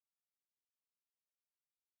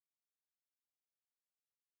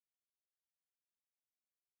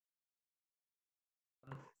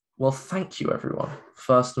Well, thank you, everyone,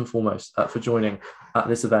 first and foremost, for joining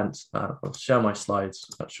this event. I'll share my slides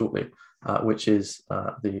shortly, which is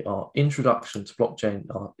our introduction to blockchain,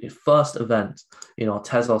 our first event in our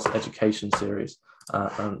Tezos education series.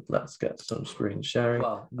 And let's get some screen sharing.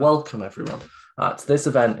 Well, welcome, everyone, to this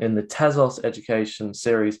event in the Tezos education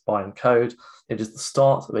series by Encode. It is the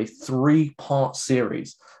start of a three-part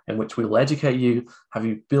series in which we will educate you, have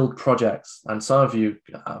you build projects, and some of you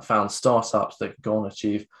found startups that can go on and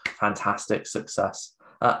achieve fantastic success.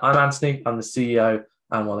 I'm Anthony, I'm the CEO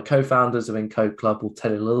and one of the co-founders of Encode Club. We'll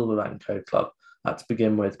tell you a little bit about Encode Club to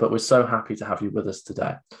begin with, but we're so happy to have you with us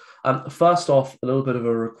today. First off, a little bit of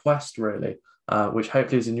a request really, which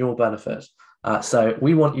hopefully is in your benefit. So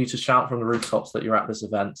we want you to shout from the rooftops that you're at this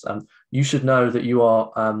event. You should know that you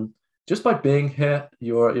are, just by being here,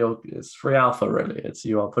 it's free alpha really.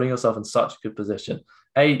 You are putting yourself in such a good position.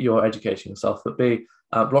 A, you're educating yourself, but B,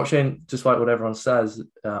 blockchain, despite what everyone says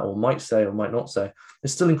or might say or might not say,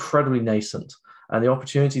 is still incredibly nascent. And the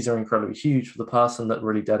opportunities are incredibly huge for the person that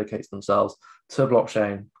really dedicates themselves to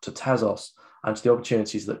blockchain, to Tezos, and to the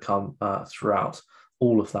opportunities that come throughout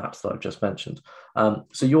all of that I've just mentioned.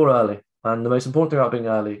 So you're early. And the most important thing about being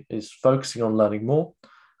early is focusing on learning more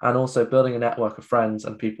and also building a network of friends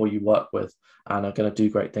and people you work with and are going to do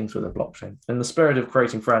great things with the blockchain. In the spirit of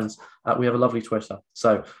creating friends, we have a lovely Twitter.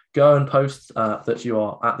 So go and post that you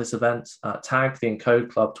are at this event, tag the Encode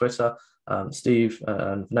Club Twitter. Steve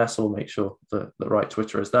and Vanessa will make sure that the right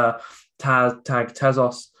Twitter is there. Tag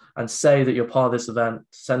Tezos and say that you're part of this event.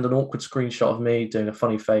 Send an awkward screenshot of me doing a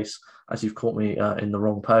funny face as you've caught me in the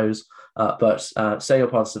wrong pose. But say you're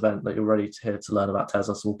part of this event, that you're ready here to learn about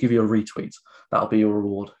Tezos. We'll give you a retweet. That'll be your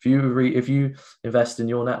reward. If you invest in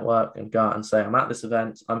your network and go out and say, I'm at this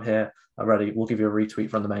event, I'm here, I'm ready, we'll give you a retweet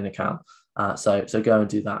from the main account. So go and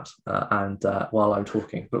do that and while I'm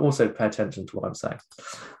talking, but also pay attention to what I'm saying.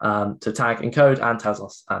 To tag Encode and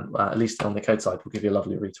Tezos, and at least on the code side, we'll give you a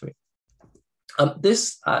lovely retweet.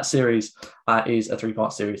 This series is a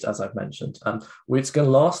three-part series, as I've mentioned. It's going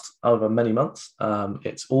to last over many months.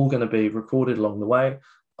 It's all going to be recorded along the way.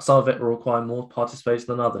 Some of it will require more participation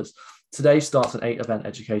than others. Today starts an 8-event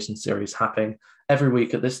education series happening every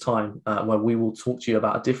week at this time, where we will talk to you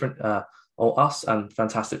about a different, or us and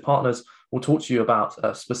fantastic partners will talk to you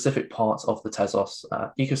about specific parts of the Tezos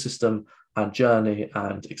ecosystem and journey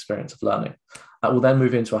and experience of learning. We'll then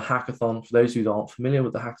move into a hackathon. For those who aren't familiar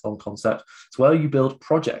with the hackathon concept, it's where you build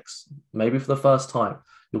projects, maybe for the first time.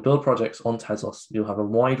 You'll build projects on Tezos. You'll have a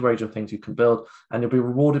wide range of things you can build, and you'll be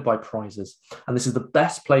rewarded by prizes. And this is the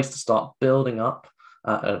best place to start building up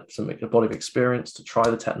a body of experience to try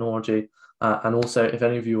the technology. And also, if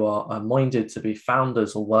any of you are minded to be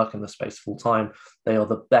founders or work in the space full time, they are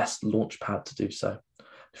the best launch pad to do so.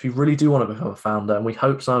 If you really do want to become a founder, and we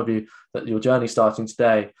hope some of you that your journey starting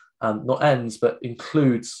today not ends, but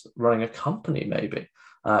includes running a company maybe,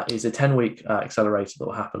 is a 10-week accelerator that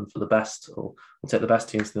will happen for the best, or we'll take the best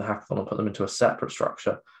teams in the hackathon and put them into a separate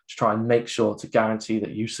structure to try and make sure to guarantee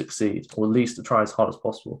that you succeed, or at least to try as hard as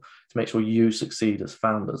possible to make sure you succeed as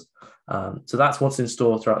founders. So that's what's in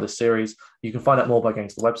store throughout this series. You can find out more by going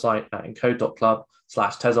to the website at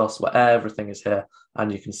encode.club/Tezos, where everything is here,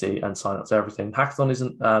 and you can see and sign up to everything. Hackathon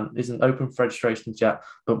isn't open for registrations yet,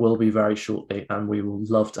 but will be very shortly, and we will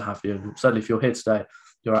love to have you. And certainly if you're here today,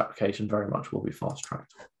 your application very much will be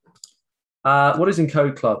fast-tracked. What is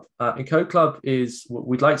Encode Club? Encode Club is what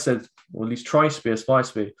we'd like to say, or at least try to be, aspire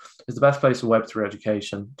to be, is the best place for Web3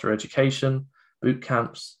 education, through education, boot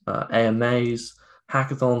camps, AMAs,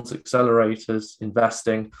 hackathons, accelerators,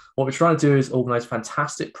 investing. What we're trying to do is organize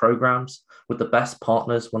fantastic programs with the best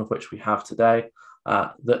partners, one of which we have today,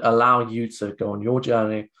 that allow you to go on your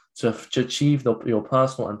journey to achieve your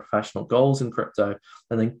personal and professional goals in crypto,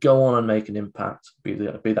 and then go on and make an impact, be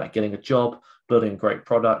that getting a job, building a great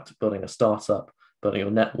product, building a startup, building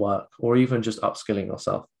your network, or even just upskilling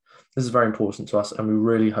yourself. This is very important to us, and we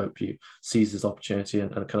really hope you seize this opportunity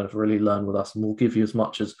and kind of really learn with us, and we'll give you as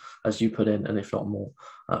much as you put in, and if not more,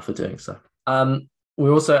 for doing so. We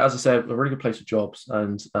also, as I said, a really good place for jobs,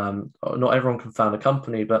 and not everyone can found a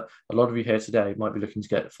company, but a lot of you here today might be looking to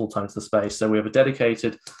get full-time to the space. So we have a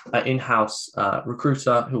dedicated in-house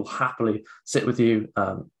recruiter who will happily sit with you,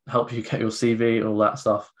 help you get your CV and all that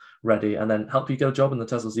stuff ready, and then help you get a job in the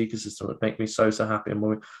Tezos ecosystem. It makes me so happy.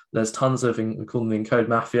 And there's tons of, we call them the Encode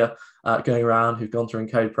Mafia, going around who've gone through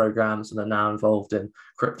Encode programs and are now involved in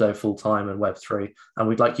crypto full-time and Web3. And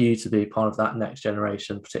we'd like you to be part of that next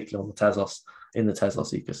generation, particularly on the Tezos, in the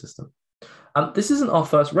Tezos ecosystem. This isn't our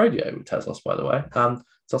first rodeo with Tezos, by the way.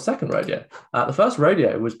 It's our second rodeo. The first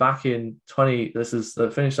rodeo was back in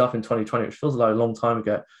finished up in 2020, which feels like a long time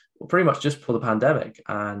ago. pretty much just before the pandemic.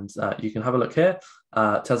 And you can have a look here.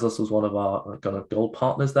 Tezos was one of our kind of gold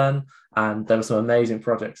partners then. And there were some amazing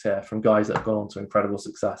projects here from guys that have gone on to incredible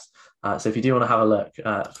success. So if you do want to have a look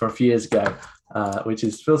for a few years ago, which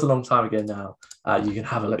feels a long time ago now, you can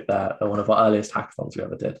have a look there at one of our earliest hackathons we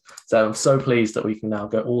ever did. So I'm so pleased that we can now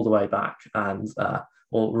go all the way back and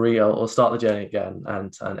or start the journey again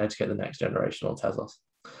and educate the next generation on Tezos.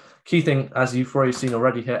 Key thing, as you've already seen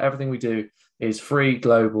already here, everything we do is free,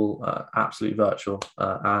 global, absolutely virtual,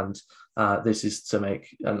 and this is to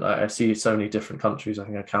make, and I see so many different countries. I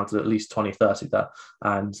think I counted at least 20, 30 there,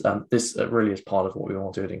 and this really is part of what we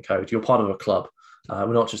want to do at Encode. You're part of a club.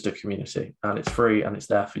 We're not just a community, and it's free and it's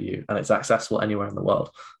there for you, and it's accessible anywhere in the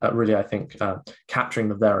world. Really, I think capturing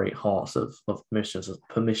the very heart of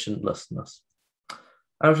permissionlessness.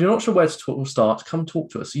 And if you're not sure where to start, come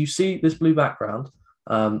talk to us. So you see this blue background,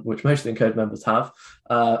 which most of the Encode members have.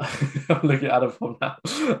 I'm looking at Adam from now.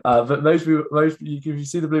 But most people, if you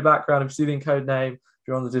see the blue background, if you see the Encode name, if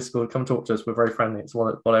you're on the Discord, come talk to us. We're very friendly. It's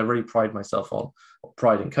what I really pride myself on, or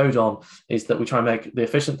pride Encode on, is that we try and make the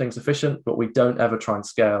efficient things efficient, but we don't ever try and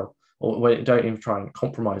scale, or we don't even try and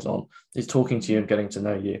compromise on, is talking to you and getting to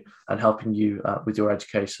know you and helping you with your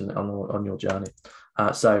education on your journey.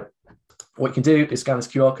 So what you can do is scan this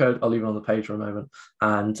QR code. I'll leave it on the page for a moment,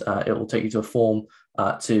 and it will take you to a form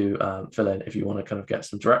to fill in if you want to kind of get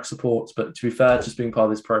some direct support. But to be fair, just being part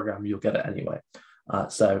of this program, you'll get it anyway.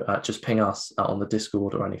 So just ping us on the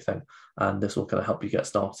Discord or anything, and this will kind of help you get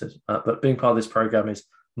started. But being part of this program is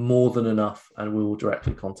more than enough, and we will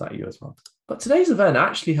directly contact you as well. But today's event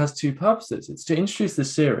actually has two purposes. It's to introduce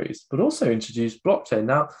this series, but also introduce blockchain.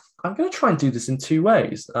 Now, I'm going to try and do this in two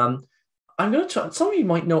ways. I'm going to try, some of you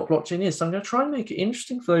might know what blockchain is, so I'm going to try and make it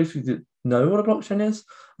interesting for those of you that know what a blockchain is,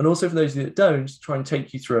 and also for those of you that don't, try and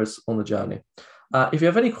take you through us on the journey. If you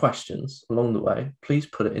have any questions along the way, please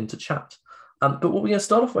put it into chat. But what we're going to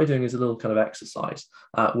start off by doing is a little kind of exercise,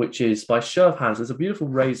 which is by show of hands. There's a beautiful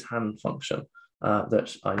raise hand function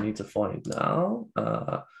that I need to find now.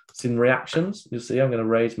 It's in reactions. You'll see I'm going to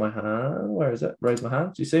raise my hand. Where is it? Raise my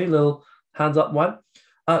hand. Do you see? Little hands up one.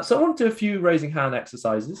 So I want to do a few raising hand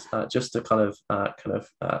exercises just to kind of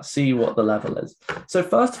see what the level is. So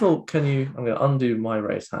first of all, I'm going to undo my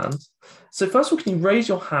raise hand. So first of all, can you raise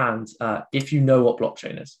your hand if you know what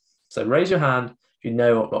blockchain is? So raise your hand if you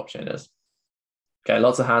know what blockchain is. Okay,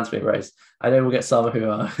 lots of hands being raised. I know we'll get some who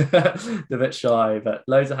are a bit shy, but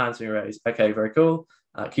loads of hands being raised. Okay, very cool.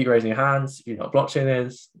 Keep raising your hands. If you know what blockchain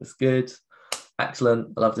is, it's good.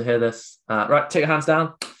 Excellent. I love to hear this. Right, take your hands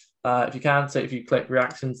down. If you can, so if you click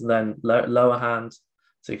reactions and then lower hand,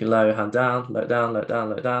 so you can lower your hand down, lower it down, lower it down,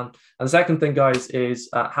 lower it down. And the second thing, guys, is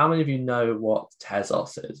how many of you know what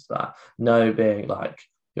Tezos is? No being like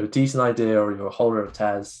you're a decent idea or you're a holder of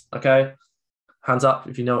Tez. Okay, hands up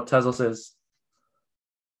if you know what Tezos is.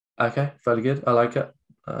 Okay, fairly good. I like it.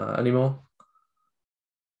 Any more?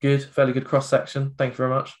 Good, fairly good cross section. Thank you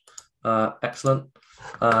very much. Excellent.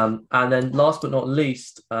 And then last but not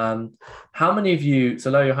least, how many of you,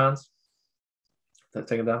 so lower your hands, take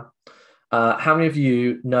them down. How many of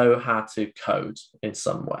you know how to code in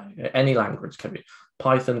some way? Any language, can be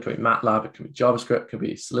Python, can be MATLAB, it can be JavaScript, can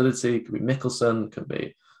be Solidity, it can be Michelson, it can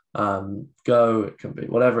be Go, it can be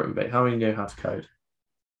whatever it would be. How many know how to code?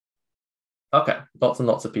 Okay, lots and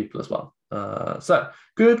lots of people as well. So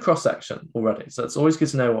good cross-section already. So it's always good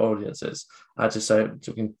to know what audience is, just so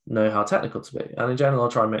we can know how technical to be. And in general,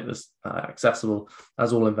 I'll try and make this accessible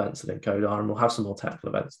as all events at Encode are, and we'll have some more technical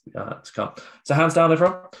events to come. So hands down,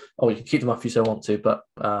 everyone. Oh, you can keep them up if you so want to, but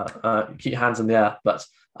keep your hands in the air, but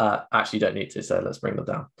actually you don't need to, so let's bring them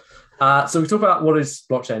down. So we talk about what is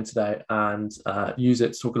blockchain today and use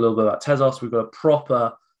it to talk a little bit about Tezos. We've got a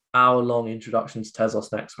proper hour-long introduction to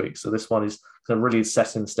Tezos next week. So this one is kind of really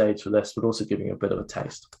setting the stage for this, but also giving you a bit of a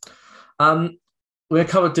taste. We're going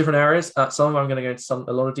to cover different areas. Some of them I'm going to go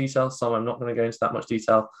into a lot of detail. Some I'm not going to go into that much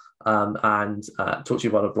detail and talk to you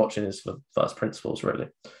about what a blockchain is for first principles, really.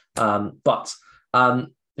 But here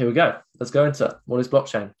we go. Let's go into it. What is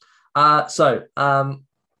blockchain? Blockchain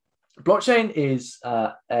is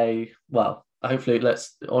well, hopefully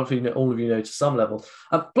all of you know to some level.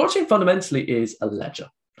 Blockchain fundamentally is a ledger.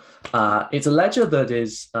 It's a ledger that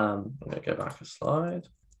is, I'm going to go back a slide.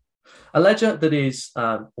 A ledger that is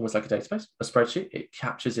almost like a database, a spreadsheet. It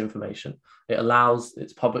captures information.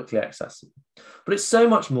 It's publicly accessible. But it's so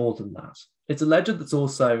much more than that. It's a ledger that's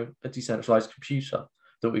also a decentralized computer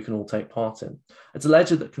that we can all take part in. It's a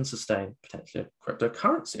ledger that can sustain potentially a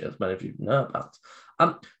cryptocurrency, as many of you know about.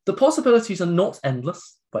 The possibilities are not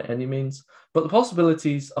endless by any means, but the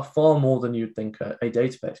possibilities are far more than you'd think a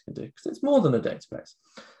database can do, because it's more than a database.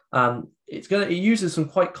 It uses some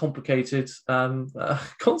quite complicated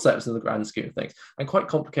concepts in the grand scheme of things, and quite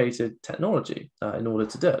complicated technology in order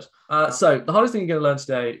to do it. So the hardest thing you're going to learn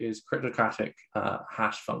today is cryptographic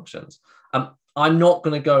hash functions. I'm not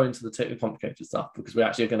going to go into the technically complicated stuff because we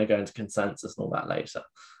actually are going to go into consensus and all that later.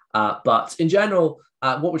 But in general,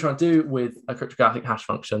 what we're trying to do with a cryptographic hash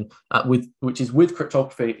function, which is with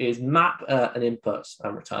cryptography, is map an input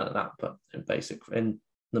and return an output in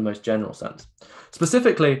the most general sense.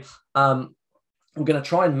 Specifically, we're going to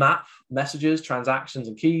try and map messages, transactions,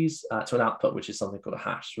 and keys to an output, which is something called a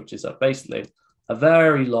hash, which is basically a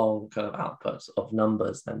very long kind of output of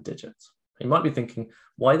numbers and digits. You might be thinking,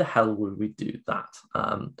 why the hell would we do that?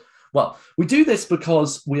 Well, we do this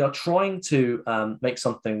because we are trying to make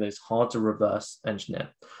something that is hard to reverse engineer.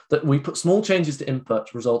 That we put small changes to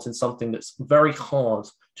input result in something that's very hard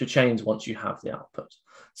to change once you have the output.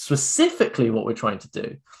 Specifically, what we're trying to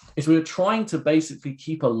do is we're trying to basically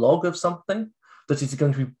keep a log of something that is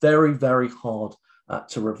going to be very, very hard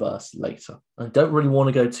to reverse later. I don't really want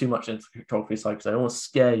to go too much into the cryptography side because I don't want to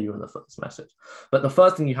scare you in the first message. But the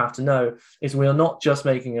first thing you have to know is we are not just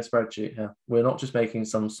making a spreadsheet here. We're not just making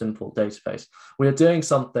some simple database. We are doing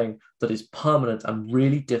something that is permanent and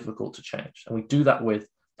really difficult to change. And we do that with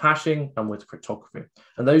hashing and with cryptography.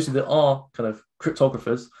 And those that are kind of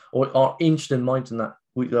cryptographers or are interested in minding that,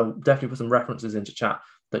 we definitely put some references into chat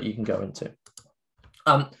that you can go into.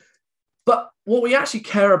 But what we actually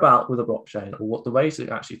care about with a blockchain, or what the way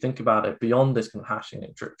to actually think about it beyond this kind of hashing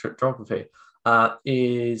and cryptography,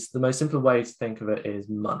 is the most simple way to think of it is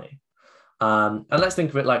money. And let's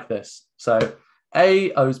think of it like this. So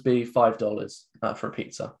A owes B $5 for a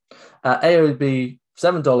pizza. A owes B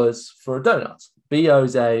 $7 for a donut. B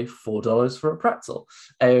owes A $4 for a pretzel.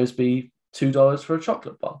 A owes B $2 for a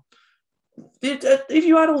chocolate bar. If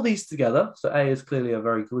you add all these together, so A is clearly a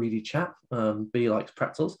very greedy chap, B likes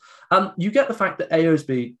pretzels, you get the fact that A owes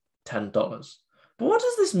B $10. But what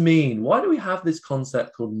does this mean? Why do we have this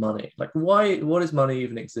concept called money? Like, what does money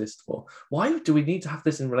even exist for? Why do we need to have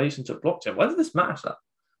this in relation to a blockchain? Why does this matter?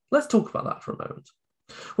 Let's talk about that for a moment.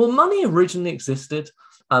 Well, money originally existed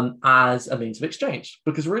as a means of exchange,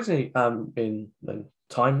 because originally in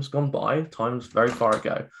times gone by, times very far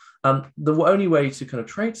ago, the only way to kind of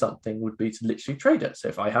trade something would be to literally trade it. So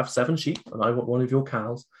if I have 7 sheep and I want one of your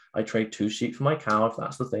cows, I trade 2 sheep for my cow. If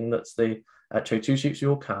that's the thing, that's the trade 2 sheep for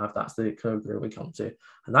your cow. If that's the kind of agreement we come to,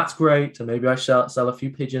 and that's great. And maybe I sell a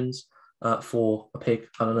few pigeons for a pig.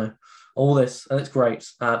 I don't know, all this, and it's great.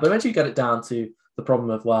 But eventually you get it down to the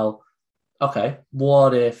problem of, well, okay,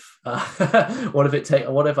 what if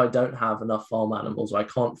what if I don't have enough farm animals, or I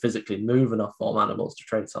can't physically move enough farm animals to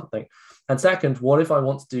trade something? And second, what if I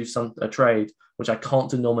want to do a trade which I can't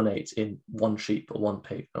denominate in 1 sheep or 1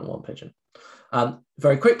 pig and 1 pigeon?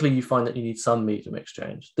 Very quickly, you find that you need some medium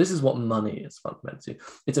exchange. This is what money is fundamentally.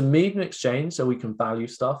 It's a medium exchange, so we can value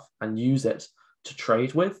stuff and use it to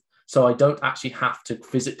trade with. So I don't actually have to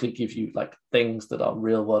physically give you like things that are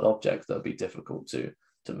real world objects that would be difficult to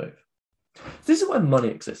move. This is where money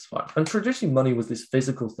exists for. And traditionally, money was this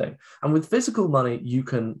physical thing. And with physical money, you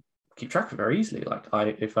can keep track of it very easily. Like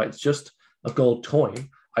if it's just a gold coin,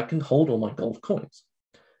 I can hold all my gold coins,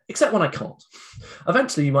 except when I can't.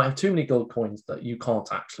 Eventually, you might have too many gold coins that you can't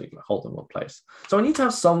actually hold in one place. So I need to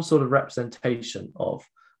have some sort of representation of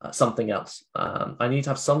something else. I need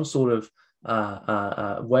to have some sort of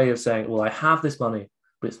way of saying, well, I have this money,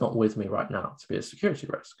 but it's not with me right now, to be a security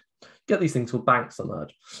risk. Get these things called banks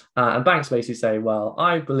emerge. And banks basically say, well,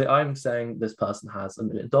 I'm saying this person has $1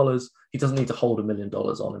 million. He doesn't need to hold $1 million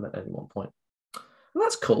on him at any one point. And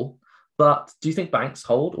that's cool. But do you think banks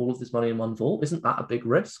hold all of this money in one vault? Isn't that a big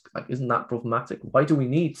risk? Like, isn't that problematic? Why do we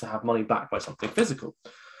need to have money backed by something physical?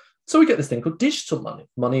 So we get this thing called digital money.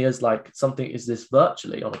 Money is like something is this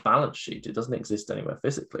virtually on a balance sheet. It doesn't exist anywhere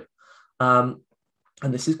physically. And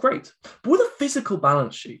this is great. But with a physical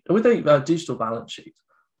balance sheet, with a digital balance sheet,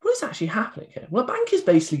 what is actually happening here? Well, a bank is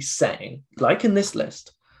basically saying, like in this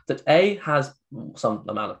list, that A has some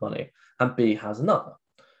amount of money and B has another.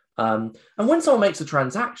 And when someone makes a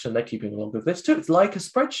transaction, they're keeping a log of this too. It's like a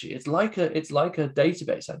spreadsheet. It's like a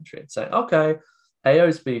database entry. It's saying, okay, A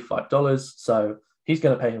owes B $5, so he's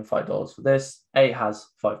going to pay him $5 for this. A has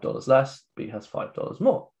 $5 less. B has $5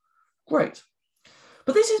 more. Great.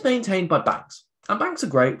 But this is maintained by banks. And banks are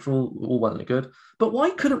great for all well and good. But why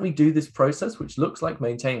couldn't we do this process, which looks like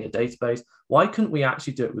maintaining a database? Why couldn't we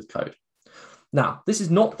actually do it with code? Now, this is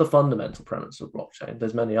not the fundamental premise of blockchain.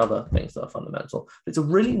 There's many other things that are fundamental. It's a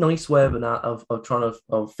really nice way of trying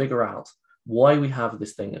to figure out why we have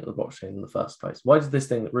this thing in the blockchain in the first place. Why did this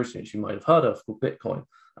thing that originally you might have heard of called Bitcoin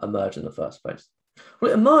emerge in the first place?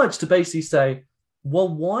 Well, it emerged to basically say, well,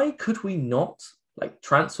 why could we not like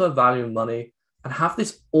transfer value and money and have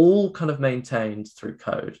this all kind of maintained through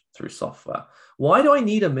code, through software? Why do I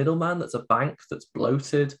need a middleman that's a bank that's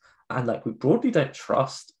bloated and like we broadly don't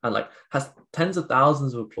trust and like has tens of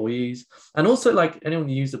thousands of employees? And also like anyone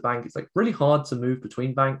who uses a bank, it's like really hard to move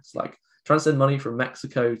between banks, like trying to send money from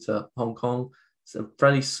Mexico to Hong Kong. It's a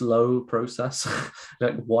fairly slow process.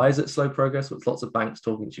 Like, why is it slow progress with lots of banks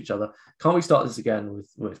talking to each other? Can't we start this again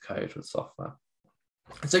with code, with software?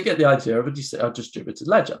 So you get the idea of a distributed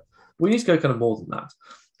ledger. We need to go kind of more than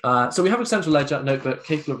that. So we have a central ledger notebook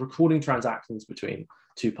capable of recording transactions between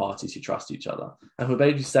two parties who trust each other and who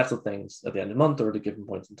basically settle things at the end of the month or at a given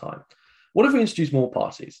point in time. What if we introduce more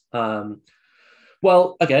parties?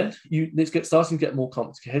 Well, again, it's starting to get more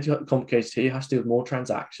complicated here. You have to do with more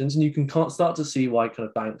transactions, and you can start to see why kind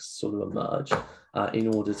of banks sort of emerge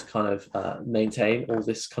in order to kind of maintain all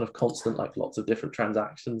this kind of constant, like lots of different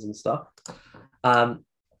transactions and stuff.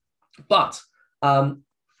 But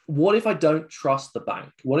what if I don't trust the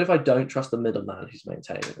bank? What if I don't trust the middleman who's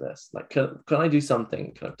maintaining this? Like, can I do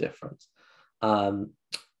something kind of different?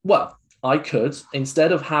 Well, I could,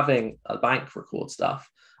 instead of having a bank record stuff,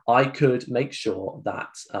 I could make sure that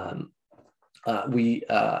we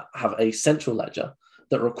have a central ledger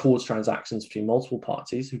that records transactions between multiple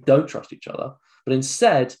parties who don't trust each other, but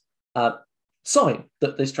instead sign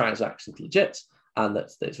that this transaction is legit and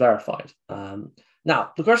that it's verified.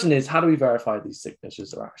 Now, the question is, how do we verify these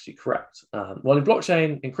signatures are actually correct? Well, in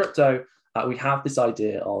blockchain, in crypto, we have this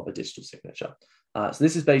idea of a digital signature. So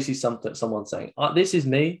this is basically someone saying, this is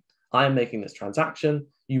me, I am making this transaction,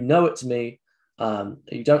 you know it's me,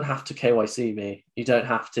 you don't have to KYC me, you don't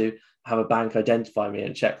have to have a bank identify me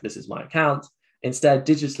and check this is my account. Instead,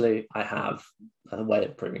 digitally, I have a way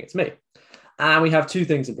of proving it's me. And we have two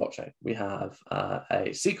things in blockchain. We have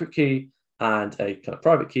a secret key and a kind of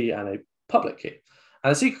private key and a public key.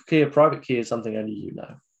 And a secret key, a private key is something only you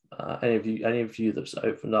know. Any of you that's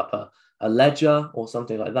opened up a ledger or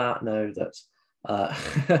something like that know that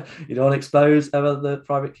you don't want to expose ever the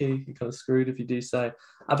private key. You're kind of screwed if you do so.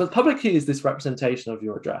 But the public key is this representation of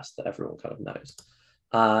your address that everyone kind of knows.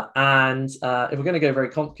 And if we're going to go very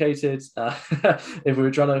complicated, if we were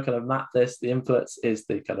trying to kind of map this, the inputs is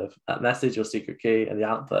the kind of message or secret key, and the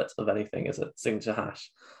output of anything is a signature hash.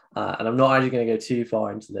 And I'm not actually going to go too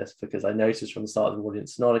far into this because I noticed from the start of the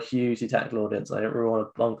audience, not a hugely technical audience. I don't really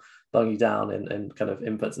want to bung you down in kind of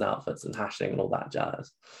inputs and outputs and hashing and all that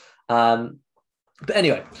jazz. But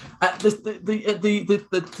anyway,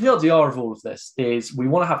 the TLDR of all of this is we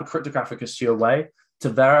want to have a cryptographic secure way to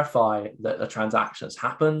verify that a transaction has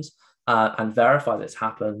happened and verify that it's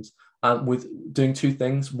happened with doing two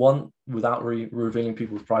things. One, without revealing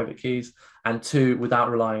people's private keys, and two,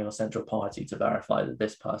 without relying on a central party to verify that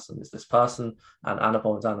this person is this person, and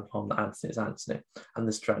Anupam is Anupam, Anthony is Anthony, and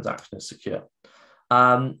this transaction is secure.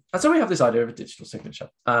 And so we have this idea of a digital signature.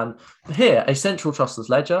 Here, a central trustless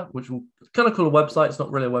ledger, which we'll kind of call a website, it's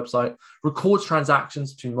not really a website, records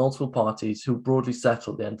transactions between multiple parties who broadly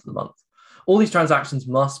settle at the end of the month. All these transactions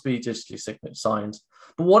must be digitally signed.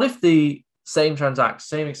 But what if the same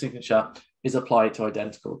signature is applied to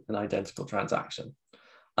an identical transaction?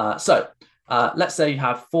 So let's say you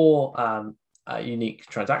have 4 unique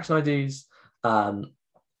transaction IDs. What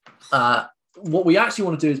we actually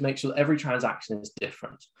want to do is make sure that every transaction is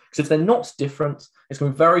different. Because if they're not different, it's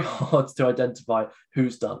going to be very hard to identify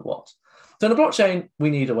who's done what. So in a blockchain, we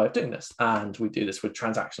need a way of doing this. And we do this with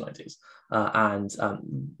transaction IDs.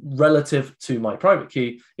 Relative to my private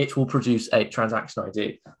key, it will produce a transaction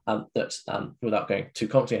ID that, without going too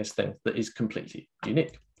complicated thing, that is completely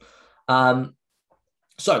unique.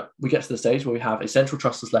 So we get to the stage where we have a central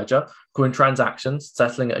trustless ledger recording transactions,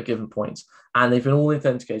 settling at a given point, and they've been all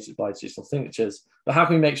authenticated by digital signatures. But how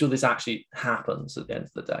can we make sure this actually happens at the end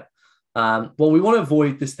of the day? Well, we want to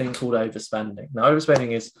avoid this thing called overspending. Now,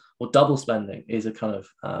 overspending or double spending is a kind of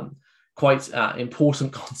quite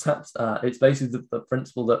important concept. It's basically the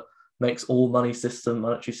principle that makes all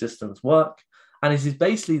monetary systems work. And it is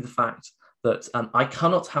basically the fact that I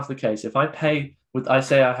cannot have the case, if I pay I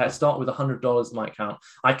start with $100 in my account,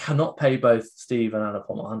 I cannot pay both Steve and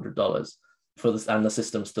Anupam $100 for this, and the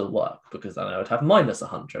system still work, because then I would have minus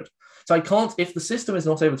 100. So I can't, if the system is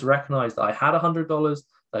not able to recognize that I had $100,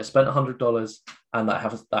 that I spent $100, and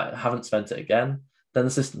that I haven't spent it again, then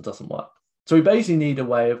the system doesn't work. So we basically need a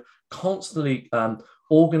way of constantly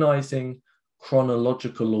organizing,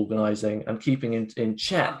 chronological organizing, and keeping in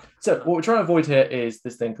check. So what we're trying to avoid here is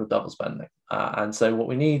this thing called double spending. And so what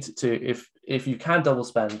we need to, if you can double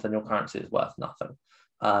spend, then your currency is worth nothing.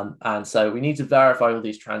 And so we need to verify all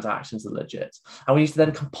these transactions are legit. And we need to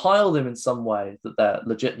then compile them in some way that their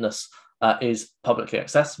legitness is publicly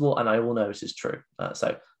accessible, and I all know this is true.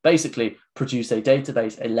 So basically, produce a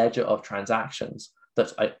database, a ledger of transactions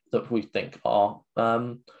that we think are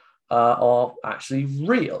actually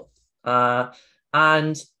real.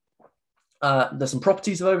 And there's some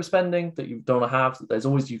properties of overspending that you don't want to have. There's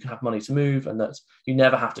always, you can have money to move, and that you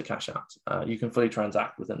never have to cash out. You can fully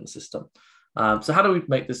transact within the system. So how do we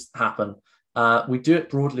make this happen? We do it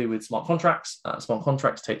broadly with smart contracts. Smart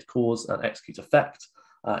contracts take the cause and execute effect.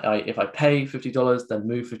 If I pay $50, then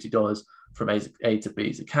move $50 from A to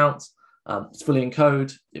B's account. It's fully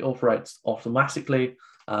Encode. It operates automatically.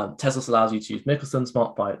 Tezos allows you to use Michelson,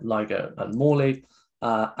 Smart by LIGO, and Morley.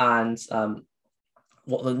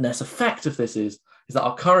 What the net effect of this is that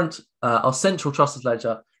our central trusted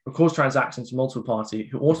ledger records transactions from multiple parties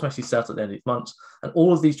who automatically settle at the end of each month, and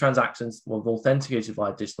all of these transactions will be authenticated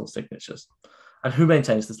via digital signatures. And who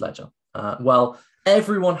maintains this ledger? Well,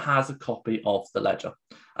 everyone has a copy of the ledger.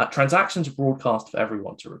 Transactions are broadcast for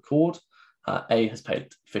everyone to record. A has paid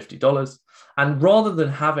 $50. And rather than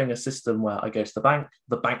having a system where I go to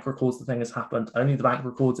the bank records the thing has happened, only the bank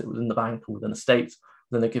records it within the bank or within a state,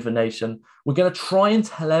 within a given nation, we're going to try and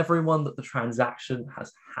tell everyone that the transaction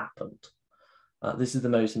has happened. This is the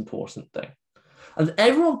most important thing. And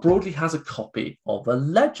everyone broadly has a copy of a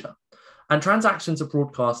ledger. And transactions are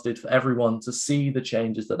broadcasted for everyone to see the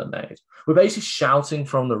changes that are made. We're basically shouting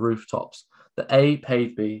from the rooftops that A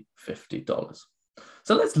paid B $50.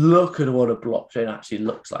 So let's look at what a blockchain actually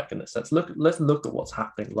looks like in this sense. Let's look at what's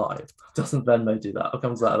happening live. Doesn't Venmo do that? I'll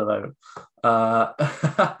come to that in a moment.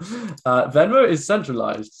 Venmo is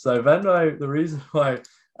centralized. So Venmo, the reason why,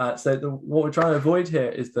 what we're trying to avoid here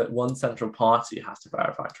is that one central party has to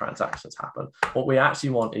verify transactions happen. What we actually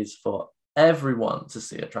want is for everyone to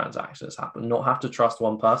see a transaction has happened, not have to trust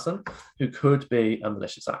one person who could be a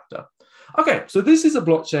malicious actor. Okay, so this is a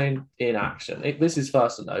blockchain in action. This is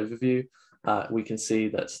first an overview. We can see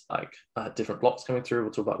that different blocks coming through.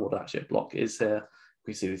 We'll talk about what actually a block is here.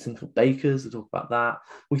 We see these things called bakers. We'll talk about that.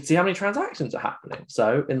 We can see how many transactions are happening.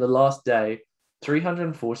 So in the last day,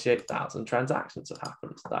 348,000 transactions have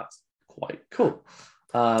happened. That's quite cool.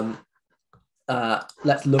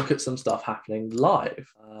 Let's look at some stuff happening live.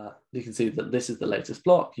 You can see that this is the latest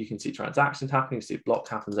block. You can see transactions happening. You see a block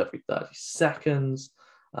happens every 30 seconds.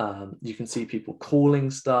 You can see people calling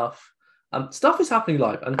stuff. Stuff is happening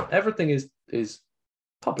live, and everything is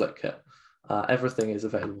public here. Everything is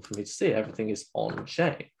available for me to see. Everything is on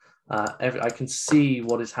chain. I can see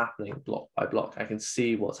what is happening block by block. I can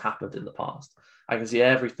see what's happened in the past. I can see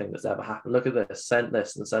everything that's ever happened. Look at this, sent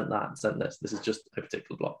this and sent that and sent this. This is just a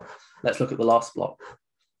particular block. Let's look at the last block.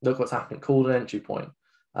 Look what's happening. Called an entry point,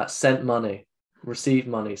 sent money, received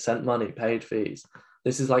money, sent money, paid fees.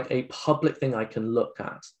 This is like a public thing I can look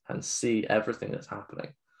at and see everything that's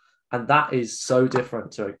happening. And that is so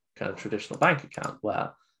different to a kind of traditional bank account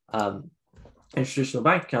where in a traditional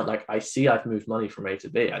bank account, like I see I've moved money from A to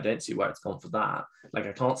B. I don't see where it's gone for that. Like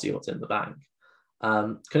I can't see what's in the bank.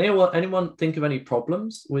 Can anyone think of any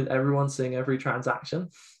problems with everyone seeing every transaction?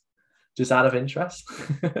 Just out of interest?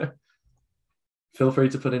 Feel free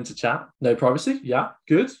to put into chat. No privacy? Yeah,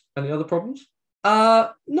 good. Any other problems?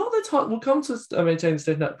 Not the target. We'll come to maintaining the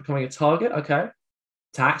state net becoming a target. Okay.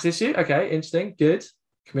 Tax issue. Okay, interesting. Good.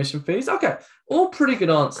 Commission fees. Okay, all pretty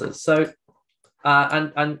good answers. So,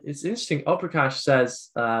 and it's interesting. Oprakash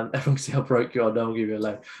says, everyone can see how broke you are. No one will give you a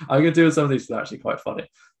loan. I'm going to do some of these. They're actually quite funny.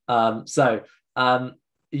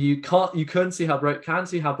 You can see how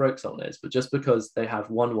broke someone is, but just because they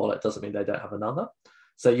have one wallet doesn't mean they don't have another.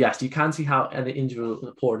 So yes, you can see how an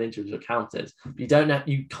individual account is, but you don't know,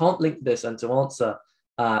 you can't link this. And to answer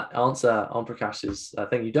Omprakash's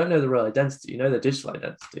thing, you don't know the real identity. You know their digital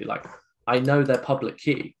identity. Like I know their public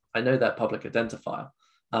key. I know their public identifier.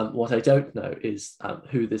 What I don't know is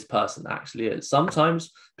who this person actually is.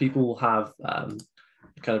 Sometimes people will have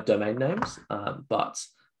kind of domain names, but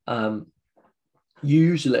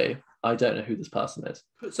usually I don't know who this person is.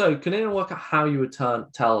 So can anyone work out how you would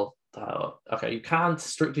tell? Okay, you can,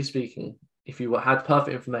 strictly speaking, if you had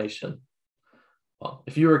perfect information. Well,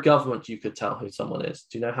 if you were a government, you could tell who someone is.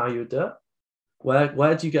 Do you know how you would do it?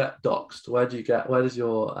 Where do you get doxed? Where does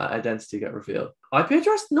your identity get revealed? IP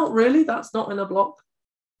address? Not really. That's not in a block.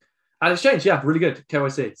 And exchange, yeah, really good.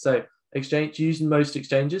 KYC. So exchange, using most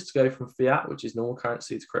exchanges to go from fiat, which is normal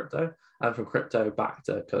currency, to crypto, and from crypto back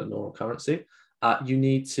to kind of normal currency. You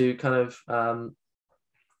need to kind of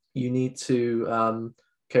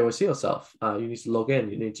KYC yourself. You need to log in.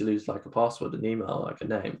 You need to use like a password, an email, like a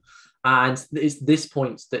name. And it's this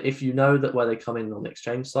point that if you know that where they come in on the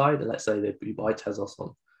exchange side, and let's say you buy Tezos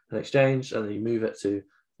on an exchange and then you move it to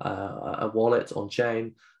a wallet on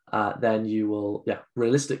chain, then you will,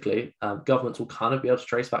 realistically, governments will kind of be able to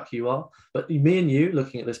trace back who you are. But me and you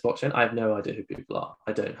looking at this blockchain, I have no idea who people are.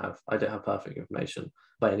 I don't have perfect information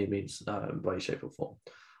by any means, by any shape or form.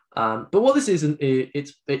 But what this isn't,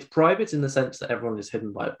 it's private in the sense that everyone is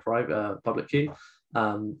hidden by a private public key,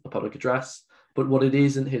 a public address. But what it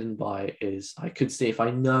isn't hidden by is, I could see, if I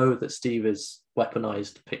know that Steve is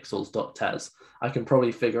weaponized pixels.tez, I can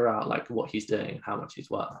probably figure out like what he's doing, how much he's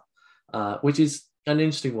worth, which is an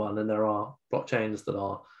interesting one. And there are blockchains that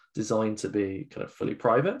are designed to be kind of fully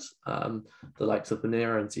private, the likes of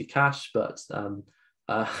Monero and Zcash. But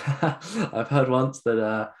I've heard once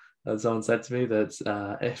that someone said to me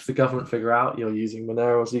that if the government figure out you're using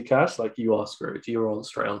Monero or Zcash, like, you are screwed. You're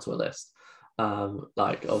straight onto a list.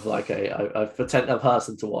 Like a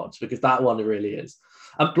person to watch, because that one it really is.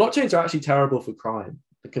 And blockchains are actually terrible for crime.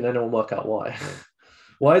 Can anyone work out why?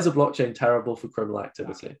 Why is a blockchain terrible for criminal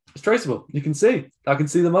activity? It's traceable. You can see. I can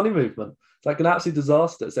see the money movement. It's like an absolute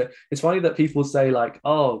disaster. So it's funny that people say like,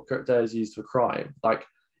 "Oh, crypto is used for crime." Like,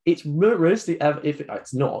 it's mostly, if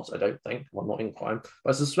it's not, I don't think. Well, I'm not in crime,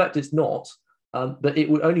 but I suspect it's not. But it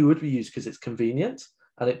would be used because it's convenient.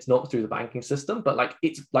 And it's not through the banking system, but like,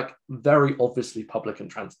 it's like very obviously public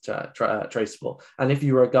and traceable. And if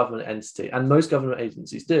you're a government entity, and most government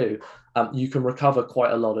agencies do, you can recover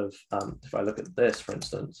quite a lot of, if I look at this, for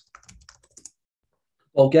instance,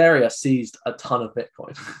 Bulgaria seized a ton of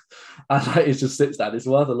Bitcoin. And like, it just sits there. It's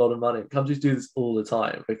worth a lot of money. Countries do this all the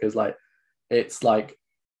time because it's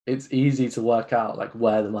easy to work out like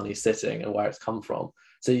where the money's sitting and where it's come from.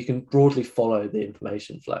 So you can broadly follow the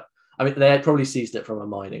information flow. I mean, they had probably seized it from a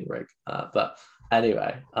mining rig, but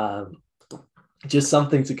anyway, just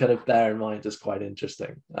something to kind of bear in mind is quite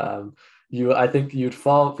interesting. I think you'd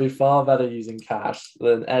be far better using cash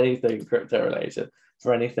than anything crypto related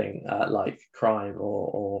for anything like crime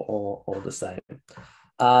or the same.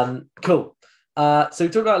 Cool. So we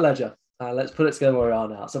talked about Ledger. Let's put it together where we are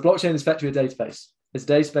now. So blockchain is effectively a database. It's a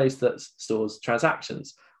database that stores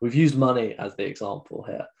transactions. We've used money as the example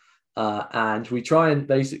here. And we try and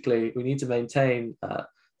we need to maintain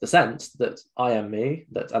the sense that I am me,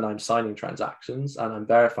 and I'm signing transactions, and I'm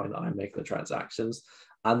verifying that I'm making the transactions,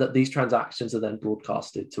 and that these transactions are then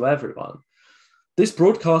broadcasted to everyone. This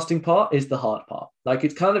broadcasting part is the hard part. Like,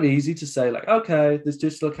 it's kind of easy to say like, okay, this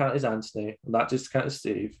digital account is Anthony, and that digital account is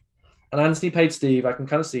Steve, and Anthony paid Steve. I can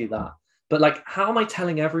kind of see that. But like, how am I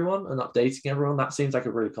telling everyone and updating everyone? That seems like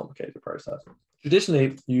a really complicated process.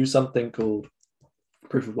 Traditionally, you use something called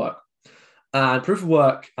proof of work. And proof of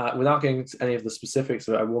work, without getting into any of the specifics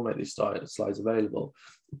of it, I will make these slides available,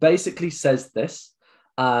 basically says this: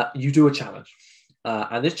 you do a challenge.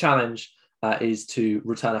 And this challenge is to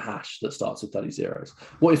return a hash that starts with 30 zeros.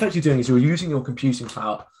 What you're effectively doing is you're using your computing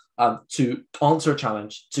power to answer a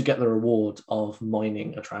challenge to get the reward of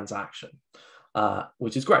mining a transaction,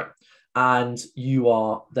 which is great. And you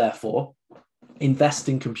are therefore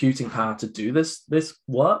investing computing power to do this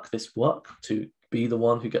work to be the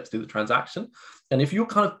one who gets to do the transaction. And if you're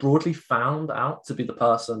kind of broadly found out to be the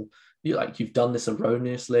person, you've done this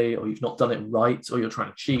erroneously, or you've not done it right, or you're trying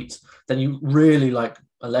to cheat, then you really,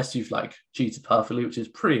 unless you've cheated perfectly, which is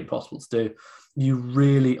pretty impossible to do, you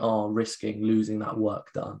really are risking losing that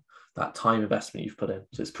work done, that time investment you've put in.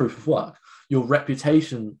 So it's proof of work. Your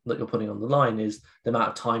reputation that you're putting on the line is the amount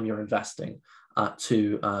of time you're investing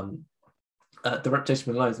the reputation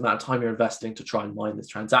of the line is the amount of time you're investing to try and mine this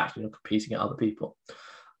transaction. You're competing at other people.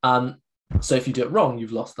 So if you do it wrong,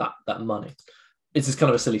 you've lost that money. It's just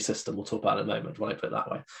kind of a silly system. We'll talk about it in a moment when I put it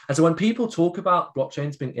that way. And so when people talk about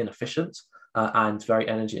blockchains being inefficient and very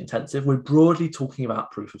energy intensive, we're broadly talking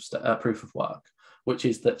about proof of work, which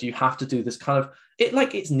is that you have to do this kind of,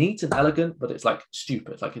 it's neat and elegant, but it's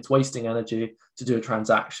stupid. It's wasting energy to do a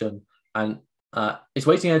transaction, and it's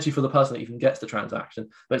wasting energy for the person that even gets the transaction,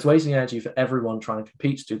 but it's wasting energy for everyone trying to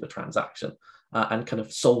compete to do the transaction and kind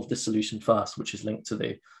of solve this solution first, which is linked to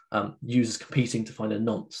the users competing to find a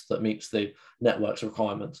nonce that meets the network's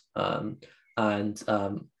requirements. You have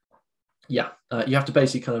to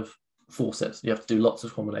basically kind of force it. You have to do lots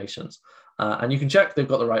of combinations. And you can check they've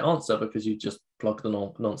got the right answer because you just plug the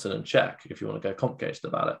nonce in and check if you want to go complicated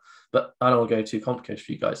about it. But I don't want to go too complicated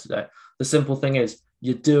for you guys today. The simple thing is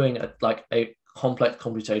you're doing a complex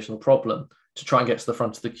computational problem to try and get to the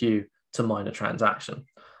front of the queue to mine a transaction.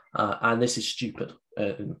 And this is stupid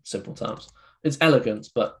in simple terms. It's elegant,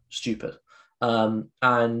 but stupid.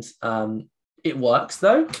 It works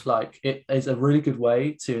though. It is a really good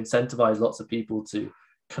way to incentivize lots of people to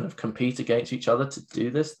kind of compete against each other to do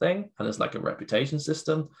this thing. And it's like a reputation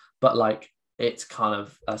system, but it's kind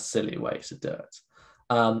of a silly way to do it.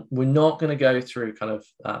 We're not going to go through kind of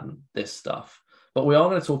this stuff, but we are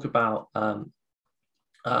going to talk about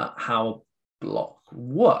how a block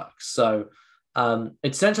works. So a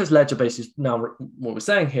decentralized ledger basically, now what we're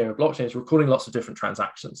saying here, a blockchain is recording lots of different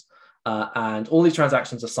transactions, and all these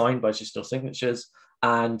transactions are signed by digital signatures,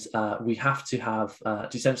 and we have to have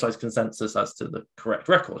decentralized consensus as to the correct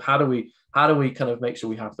record. How do we kind of make sure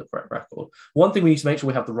we have the correct record? One thing, we need to make sure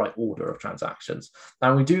we have the right order of transactions,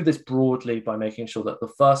 and we do this broadly by making sure that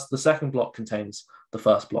the second block contains the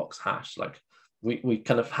first block's hash. Like we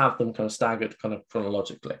kind of have them kind of staggered kind of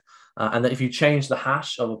chronologically, and that if you change the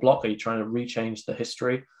hash of a block, or you're trying to rechange the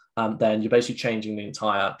history, then you're basically changing the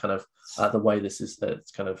entire kind of the way this is, it's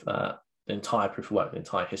kind of the entire proof of work, the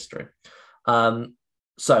entire history.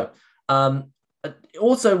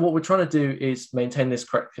 Also, what we're trying to do is maintain this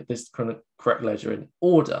correct ledger in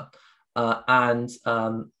order, and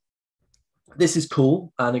this is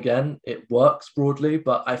cool. And again, it works broadly,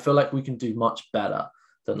 but I feel like we can do much better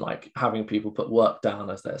than like having people put work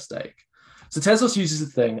down as their stake. So Tezos uses a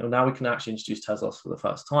thing, and now we can actually introduce Tezos for the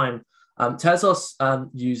first time. Tezos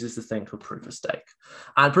uses the thing called proof of stake.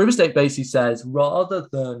 And proof of stake basically says, rather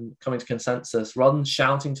than coming to consensus, rather than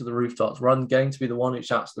shouting to the rooftops, rather than getting to be the one who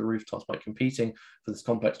shouts to the rooftops by competing for this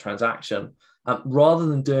complex transaction, rather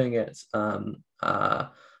than doing it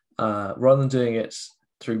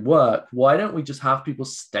through work, why don't we just have people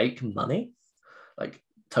stake money, like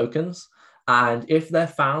tokens? And if they're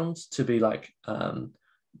found to be like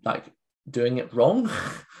doing it wrong,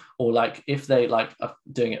 or like if they like are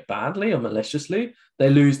doing it badly or maliciously, they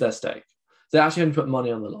lose their stake. They actually only put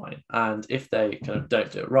money on the line, and if they kind of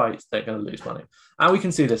don't do it right, they're going to lose money. And we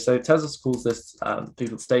can see this. So Tezos calls this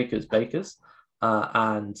people stakers bakers,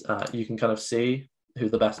 and you can kind of see who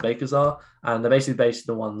the best bakers are, and they're basically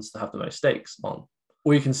the ones that have the most stakes on.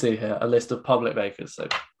 We can see here a list of public bakers, so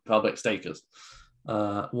public stakers.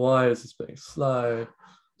 Why is this being slow?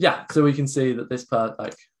 Yeah, so we can see that this part,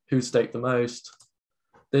 like who staked the most.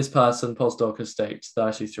 This person, Postdoc, has staked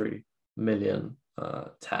 33 million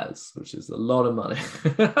Tez, which is a lot of money,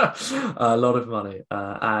 a lot of money.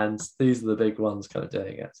 And these are the big ones kind of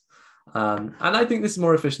doing it. And I think this is a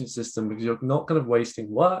more efficient system because you're not kind of wasting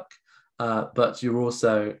work, but you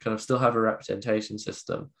also kind of still have a representation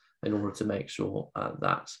system in order to make sure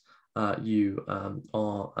that you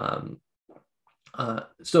are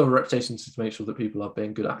still a reputation to make sure that people are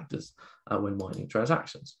being good actors when mining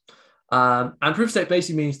transactions. And proof of stake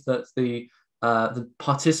basically means that the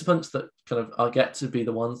participants that kind of get to be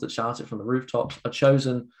the ones that shout it from the rooftops are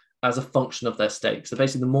chosen as a function of their stake. So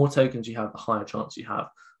basically, the more tokens you have, the higher chance you have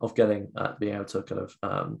of getting being able to kind of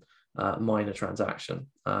mine a transaction.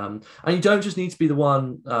 And you don't just need to be the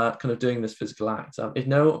one kind of doing this physical act.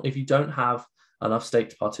 If you don't have enough stake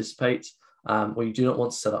to participate, or you do not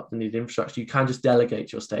want to set up the needed infrastructure, you can just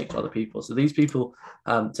delegate your stake to other people. So these people,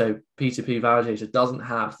 so P2P Validator doesn't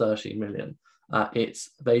have 30 million. It's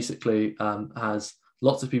basically has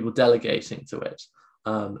lots of people delegating to it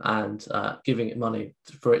and giving it money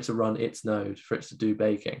for it to run its node, for it to do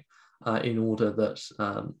baking, in order that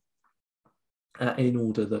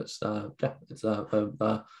it's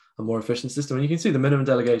a more efficient system. And you can see the minimum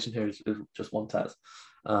delegation here is just one Tez.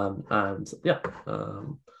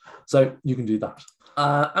 So you can do that.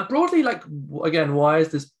 And broadly, like, again, why is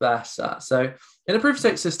this better? So in a proof of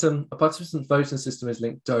stake system, a participant voting system is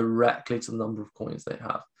linked directly to the number of coins they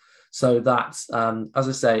have. So that's, as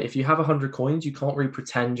I say, if you have 100 coins, you can't really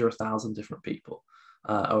pretend you're 1,000 different people,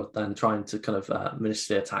 or then trying to kind of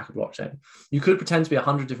maliciously attack a blockchain. You could pretend to be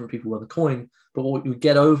 100 different people with a coin, but you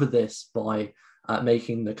get over this by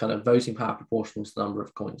making the kind of voting power proportional to the number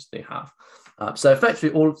of coins they have. So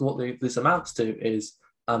effectively, all of what this amounts to is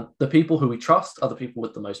the people who we trust are the people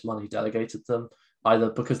with the most money delegated to them,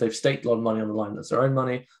 either because they've staked a lot of money on the line that's their own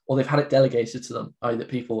money, or they've had it delegated to them, either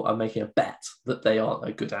people are making a bet that they are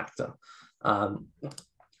a good actor.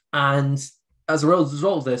 And as a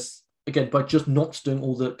result of this, again, by just not doing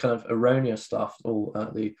all the kind of erroneous stuff, or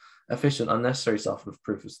the efficient, unnecessary stuff of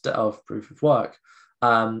proof of work,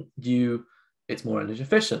 it's more energy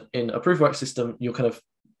efficient. In a proof of work system, you're kind of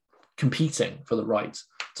competing for the right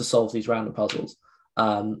to solve these random puzzles.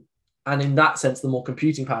 And in that sense, the more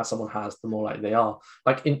computing power someone has, the more likely they are,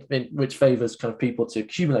 like which favors kind of people to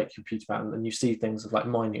accumulate computing power. And you see things of like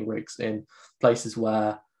mining rigs in places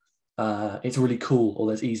where it's really cool, or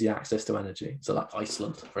there's easy access to energy. So like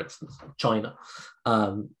Iceland, for instance, China.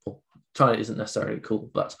 Well, China isn't necessarily cool,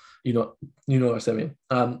 but you know what I mean.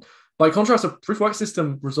 By contrast, a proof of work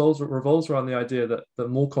system revolves around the idea that the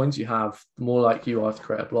more coins you have, the more likely you are to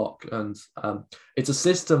create a block. And it's a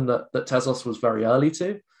system that Tezos was very early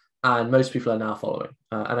to, and most people are now following.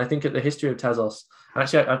 And I think at the history of Tezos,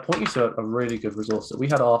 Actually, I point you to a really good resource. So we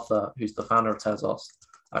had Arthur, who's the founder of Tezos,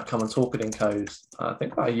 come and talk at Encode, I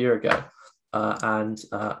think about a year ago.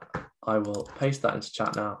 I will paste that into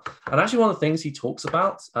chat now. And actually, one of the things he talks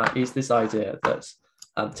about is this idea that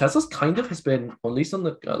Tezos kind of has been, or at least on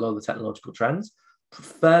a lot of the technological trends,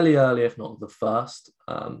 fairly early, if not the first.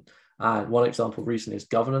 And one example recently is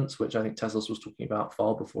governance, which I think Tezos was talking about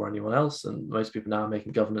far before anyone else. And most people now are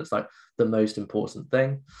making governance like the most important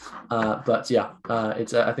thing. But yeah,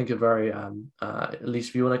 it's, I think, a very, at least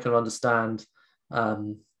if you want to kind of understand,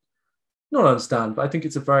 not understand, but I think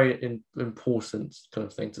it's a very important kind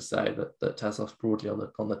of thing to say that Tezos broadly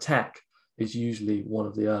on the tech is usually one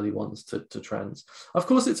of the early ones to trends. Of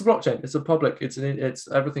course, it's a blockchain. It's a public. It's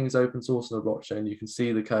everything is open source on the blockchain. You can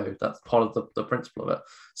see the code. That's part of the principle of it.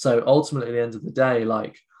 So ultimately, at the end of the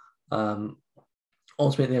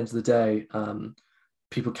day,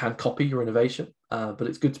 people can copy your innovation, but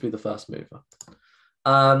it's good to be the first mover.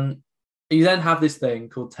 You then have this thing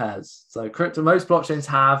called Tez. So most blockchains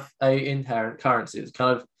have an inherent currency. It's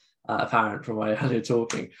kind of apparent from my earlier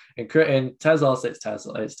talking. In Tezos, it's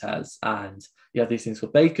Tez. And you have these things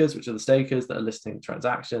called bakers, which are the stakers that are listing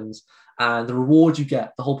transactions. And the reward you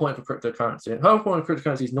get, the whole point of a cryptocurrency, and the whole point of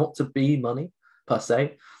cryptocurrency is not to be money per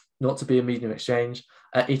se, not to be a medium of exchange.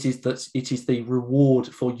 It is the reward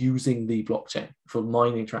for using the blockchain, for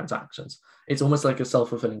mining transactions. It's almost like a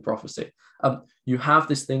self-fulfilling prophecy. You have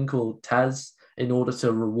this thing called Tez in order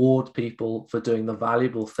to reward people for doing the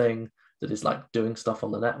valuable thing that is like doing stuff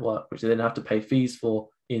on the network, which they then have to pay fees for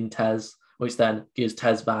in Tez, which then gives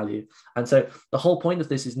Tez value. And so the whole point of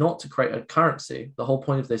this is not to create a currency. The whole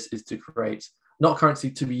point of this is to create not currency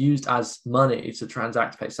to be used as money to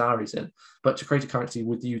transact, pay salaries in, but to create a currency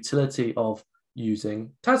with the utility of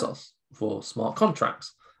using Tezos for smart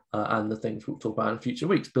contracts and the things we'll talk about in future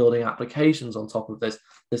weeks, building applications on top of this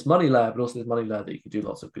money layer, but also this money layer that you can do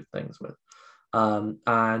lots of good things with.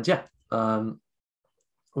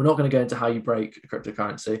 We're not going to go into how you break a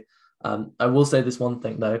cryptocurrency. I will say this one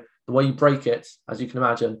thing though, the way you break it, as you can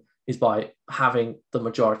imagine, is by having the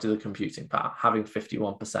majority of the computing power, having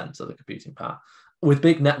 51% of the computing power. With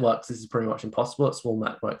big networks, this is pretty much impossible. At small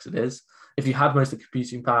networks, it is. If you had most of the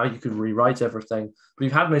computing power, you could rewrite everything. But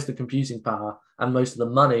if you had most of the computing power and most of the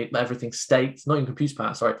money, everything staked, not even computing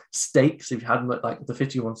power, sorry, stakes, if you had like the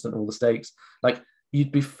 51% all the stakes, like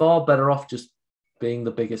you'd be far better off just being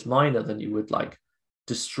the biggest miner than you would like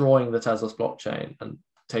destroying the Tezos blockchain and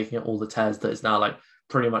taking all the Tez that is now like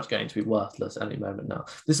pretty much going to be worthless any moment now.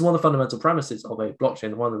 This is one of the fundamental premises of a blockchain.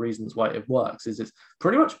 And one of the reasons why it works is it's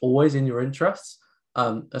pretty much always in your interests,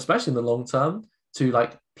 especially in the long term, to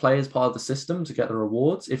like play as part of the system to get the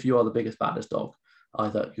rewards if you are the biggest, baddest dog.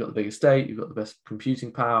 Either you've got the biggest stake, you've got the best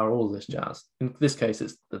computing power, all of this jazz. In this case,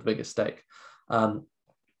 it's the biggest stake.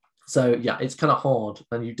 So yeah, it's kind of hard,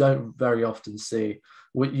 and you don't very often see,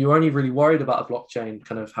 you're only really worried about a blockchain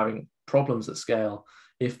kind of having problems at scale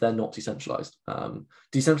if they're not decentralized.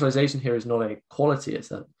 Decentralization here is not a quality,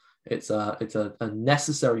 it's a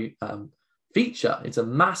necessary feature. It's a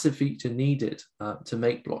massive feature needed to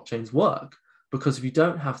make blockchains work, because if you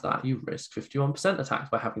don't have that, you risk 51% attacks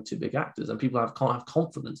by having too big actors, and people can't have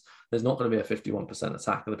confidence there's not going to be a 51%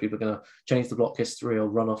 attack and that people are going to change the block history or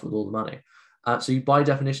run off with all the money. So you, by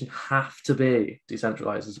definition, have to be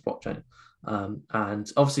decentralized as a blockchain.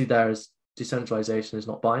 And obviously decentralization is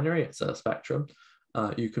not binary, it's a spectrum.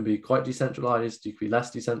 You can be quite decentralized, you can be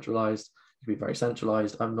less decentralized, you can be very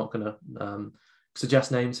centralized. I'm not going to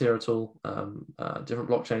suggest names here at all. Different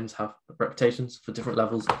blockchains have reputations for different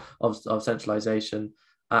levels of centralization.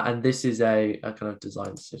 And this is a kind of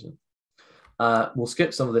design decision. We'll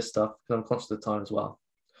skip some of this stuff because I'm conscious of the time as well.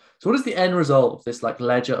 So what is the end result of this like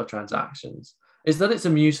ledger of transactions? Is that it's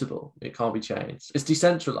immutable, it can't be changed. It's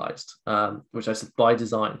decentralized, which I said by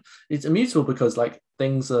design. It's immutable because like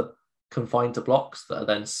things are confined to blocks that are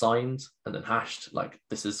then signed and then hashed. Like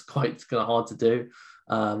this is quite kind of hard to do.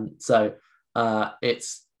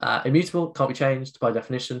 It's immutable, can't be changed by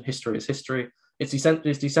definition. History is history. It's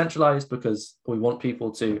decentralized because we want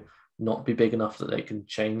people to not be big enough that they can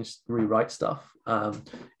rewrite stuff.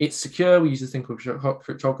 It's secure. We use this thing called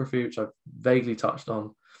cryptography, which I've vaguely touched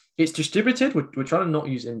on. It's distributed. We're trying to not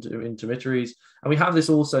use intermediaries. And we have this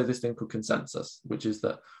thing called consensus, which is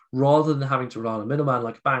that rather than having to rely on a middleman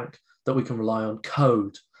like a bank, that we can rely on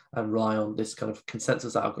code and rely on this kind of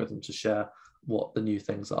consensus algorithm to share what the new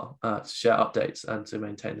things are, to share updates and to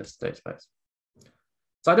maintain this database.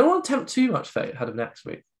 So I don't want to tempt too much fate ahead of next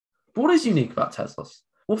week. But what is unique about Tezos?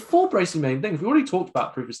 Well, 4 basically main things. We already talked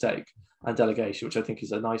about proof of stake and delegation, which I think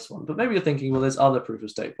is a nice one. But maybe you're thinking, well, there's other proof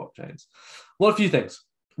of stake blockchains. Well, a few things.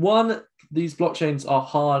 One, these blockchains are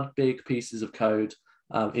hard, big pieces of code.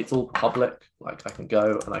 It's all public. Like I can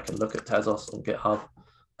go and I can look at Tezos on GitHub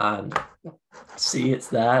and see it's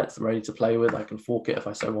there. It's ready to play with. I can fork it if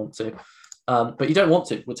I so want to. But you don't want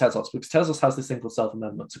to with Tezos because Tezos has this thing called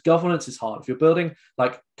self-amendment. So governance is hard. If you're building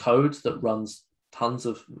like code that runs tons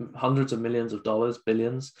of hundreds of millions of dollars,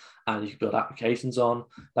 billions, and you can build applications on,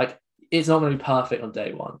 like it's not going to be perfect on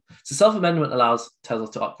day one. So self-amendment allows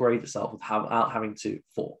Tezos to upgrade itself without having to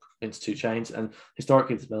fork into two chains. And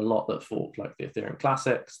historically, there's been a lot that forked, like the Ethereum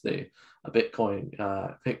Classics, the Bitcoin,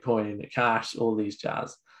 Cash, all these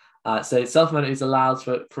jazz. So self-amendment is allows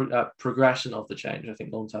for progression of the change. I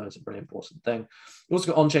think long-term is a really important thing. You've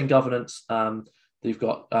also got on-chain governance. You've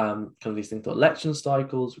got kind of these things called election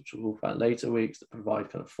cycles, which we'll talk about later weeks, that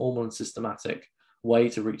provide kind of formal and systematic way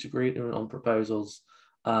to reach agreement on proposals.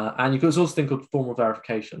 And you can also think of formal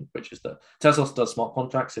verification, which is that Tezos does smart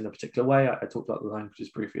contracts in a particular way. I talked about the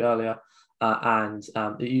languages briefly earlier. And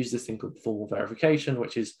it uses this thing called formal verification,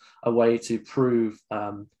 which is a way to prove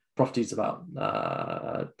properties about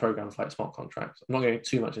programs like smart contracts. I'm not going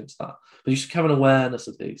too much into that, but you should have an awareness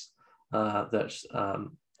of these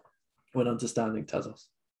when understanding Tezos.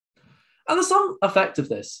 And there's some effect of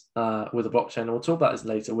this with a blockchain, and we'll talk about this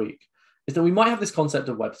later week, is that we might have this concept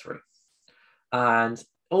of Web3. And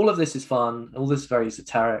all of this is fun, all this is very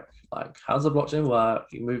esoteric, like how does a blockchain work?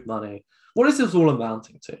 You move money. What is this all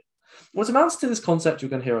amounting to? What amounts to this concept you're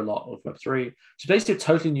going to hear a lot of Web3, which is basically a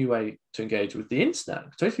totally new way to engage with the internet,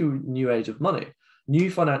 a totally new age of money, new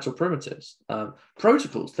financial primitives,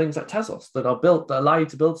 protocols, things like Tezos that are built, that allow you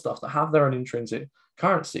to build stuff that have their own intrinsic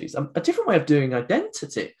currencies, a different way of doing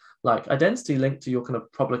identity, like identity linked to your kind of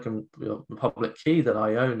public and your public key that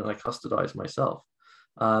I own and I custodize myself.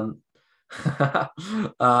 And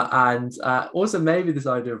also maybe this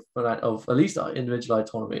idea of at least individual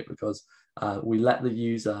autonomy, because we let the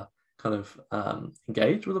user kind of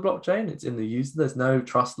engage with the blockchain. It's in the user. There's no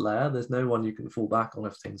trust layer. There's no one you can fall back on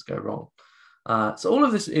if things go wrong. So all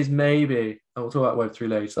of this is maybe, and we'll talk about Web3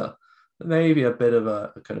 later, maybe a bit of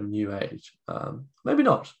a kind of new age. Maybe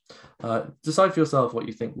not. Decide for yourself what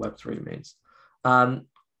you think Web3 means.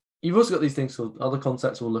 You've also got these things called other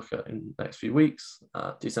concepts we'll look at in the next few weeks: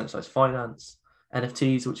 decentralized finance,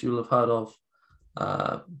 NFTs, which you'll have heard of,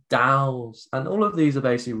 DAOs, and all of these are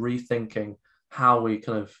basically rethinking how we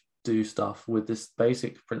kind of do stuff with this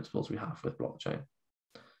basic principles we have with blockchain.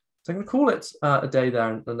 So I'm going to call it a day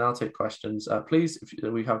there and now take questions. Please,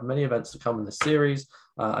 we have many events to come in this series.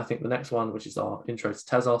 I think the next one, which is our intro to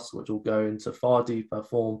Tezos, which will go into far deeper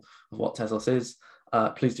form of what Tezos is.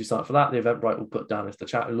 Please do sign up for that. The Eventbrite will put down into the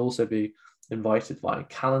chat. You'll also be invited via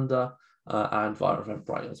calendar and via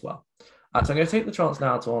Eventbrite as well. So I'm going to take the chance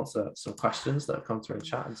now to answer some questions that have come through in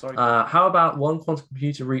chat. And sorry, how about one quantum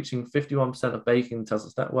computer reaching 51% of baking the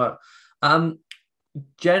Tezos network? I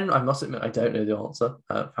must admit, I don't know the answer.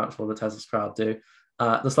 Perhaps one of the Tezos crowd do.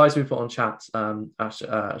 The slides we put on chat,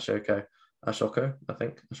 Ashoko, I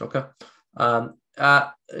think, Ashoka.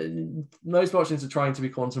 Most blockchains are trying to be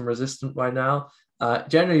quantum resistant right now.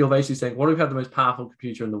 Generally, you're basically saying, what if we had the most powerful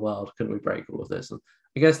computer in the world? Couldn't we break all of this? And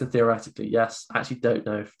I guess then theoretically, yes. I actually don't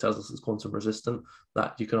know if Tezos is quantum resistant.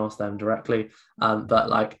 That you can ask them directly. But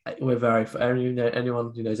like we're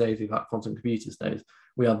anyone who knows anything about quantum computers knows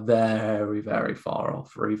we are very, very far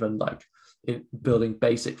off, or even like building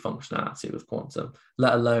basic functionality with quantum,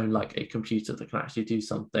 let alone like a computer that can actually do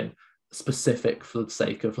something specific for the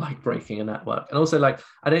sake of like breaking a network. And also, like,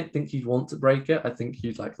 I don't think you'd want to break it. I think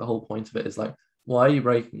you'd like, the whole point of it is like, why are you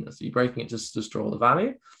breaking this? Are you breaking it just to destroy the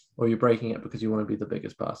value, or are you breaking it because you want to be the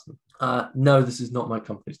biggest person? No, this is not my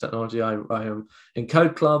company's technology. I am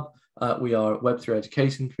Encode Club. We are a Web3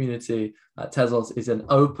 education community. Tezos is an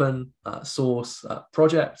open source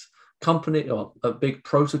project company, or a big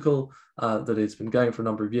protocol that has been going for a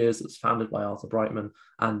number of years. That's founded by Arthur Brightman,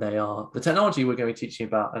 and they are the technology we're going to be teaching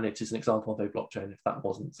about, and it is an example of a blockchain, if that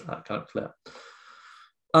wasn't kind of clear.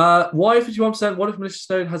 Why 51%? What if malicious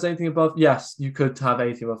node has anything above? Yes, you could have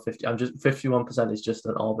anything above 50. 51% is just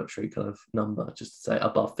an arbitrary kind of number, just to say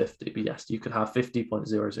above 50. But yes, you could have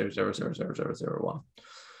 50.00000001.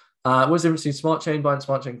 What's the difference between smart chain, Binance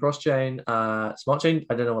Smart Chain, cross chain? Smart chain,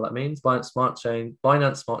 I don't know what that means. Binance Smart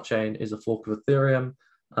Chain is a fork of Ethereum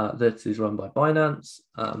that is run by Binance.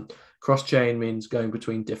 Cross chain means going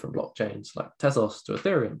between different blockchains, like Tezos to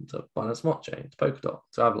Ethereum to Binance Smart Chain to Polkadot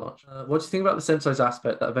to Avalanche. What do you think about the centralized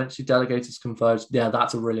aspect that eventually delegators converge? Yeah,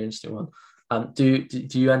 that's a really interesting one. Do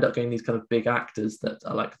you end up getting these kind of big actors that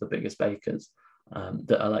are like the biggest bakers,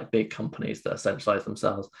 that are like big companies that are centralized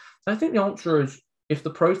themselves? And I think the answer is, if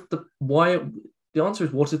the answer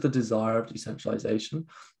is, what is the desire of decentralization?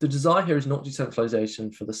 The desire here is not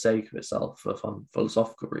decentralization for the sake of itself, for some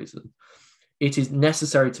philosophical reason. It is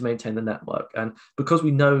necessary to maintain the network. And because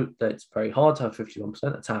we know that it's very hard to have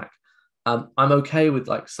 51% attack, I'm okay with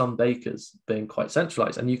like some bakers being quite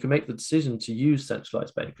centralized, and you can make the decision to use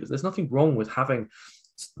centralized bakers. There's nothing wrong with having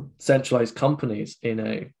centralized companies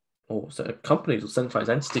or companies or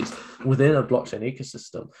centralized entities within a blockchain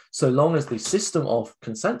ecosystem, so long as the system of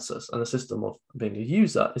consensus and the system of being a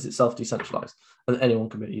user is itself decentralized and anyone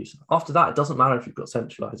can be a user. After that, it doesn't matter if you've got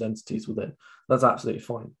centralized entities within. That's absolutely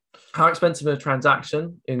fine. How expensive is a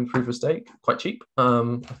transaction in proof of stake? Quite cheap.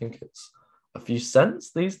 I think it's a few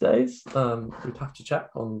cents these days. We'd have to check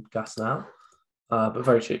on gas now, but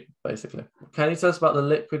very cheap, basically. Can you tell us about the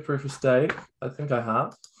liquid proof of stake? I think I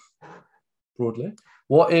have, broadly.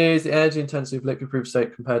 What is the energy intensity of liquid proof of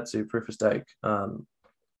stake compared to proof of stake? I'm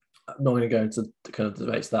not going to go into the kind of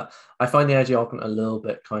debates that. I find the energy argument a little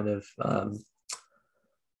bit kind of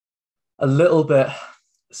a little bit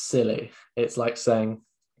silly. It's like saying,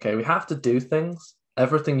 okay, we have to do things.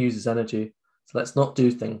 Everything uses energy. So let's not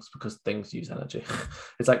do things because things use energy.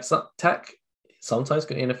 It's like tech sometimes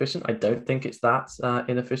can be inefficient. I don't think it's that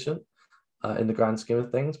inefficient in the grand scheme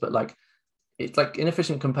of things, but like, it's like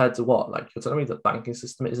inefficient compared to what? Like, you're telling me the banking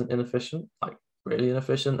system isn't inefficient, like really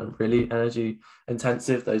inefficient and really energy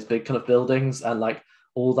intensive, those big kind of buildings and like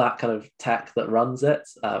all that kind of tech that runs it,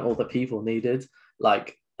 all the people needed.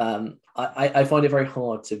 Like, I find it very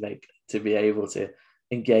hard to be able to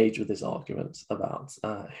engage with this argument about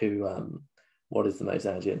what is the most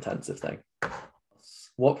energy intensive thing.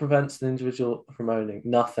 What prevents an individual from owning?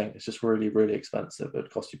 Nothing. It's just really, really expensive. It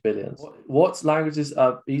would cost you billions. What languages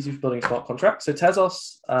are easy for building smart contracts? So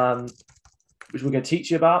Tezos, which we're going to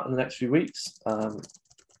teach you about in the next few weeks. I'm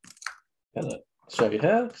going to show you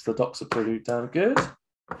here because the docs are pretty damn good.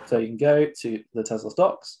 So you can go to the Tezos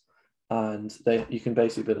docs and you can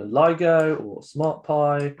basically build in LIGO or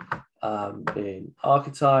SmartPy, in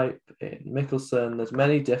Archetype, in Michelson. There's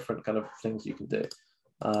many different kind of things you can do.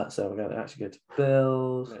 So we're going to actually go to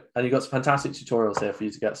build, and you've got some fantastic tutorials here for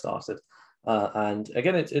you to get started. And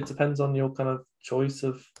again, it depends on your kind of choice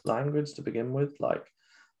of language to begin with. Like,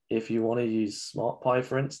 if you want to use SmartPy,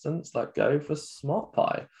 for instance, like go for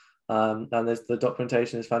SmartPy. And the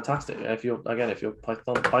documentation is fantastic. If you're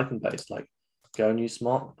Python based, like go and use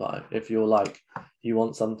SmartPy. If you're like, you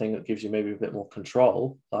want something that gives you maybe a bit more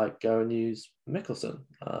control, like go and use Michelson.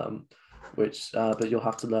 But you'll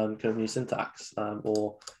have to learn kind of new syntax,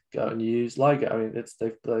 or go and use LIGO. I mean,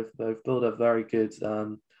 they've built a very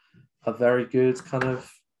good kind of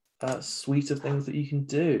suite of things that you can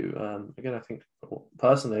do. Again, I think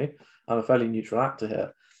personally, I'm a fairly neutral actor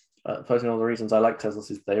here. Personally, one of the reasons I like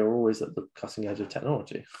Tezos is they are always at the cutting edge of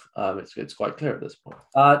technology. It's quite clear at this point.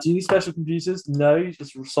 Do you need special computers? No,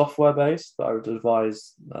 it's software based, but I would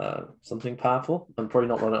advise something powerful and probably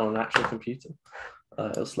not run it on an actual computer.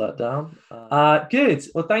 It'll slow it down. Good.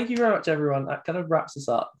 Well, thank you very much, everyone. That kind of wraps us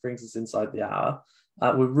up, brings us inside the hour.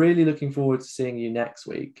 We're really looking forward to seeing you next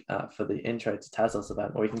week for the Intro to Tezos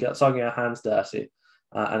event, where we can get starting our hands dirty.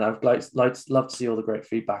 And I'd love to see all the great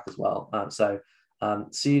feedback as well.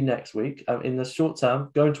 See you next week. In the short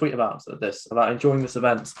term, go and tweet about enjoying this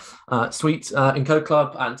event. Tweet Encode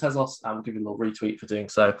Club and Tezos, and we'll give you a little retweet for doing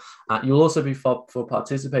so. You'll also be for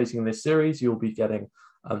participating in this series. You'll be getting,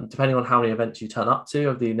 depending on how many events you turn up to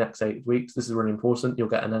over the next 8 weeks, this is really important. You'll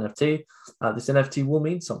get an NFT. This NFT will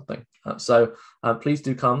mean something. So please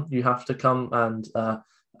do come. You have to come, and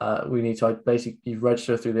we need to basically you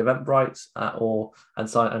register through the Eventbrite and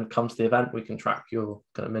sign and come to the event. We can track your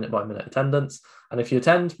kind of minute by minute attendance. And if you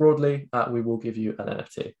attend broadly, we will give you an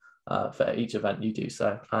NFT for each event you do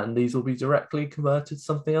so. And these will be directly converted to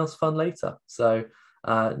something else fun later. So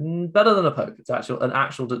better than a poke. It's an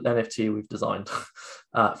actual NFT we've designed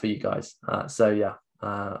for you guys. That's something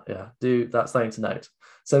to note.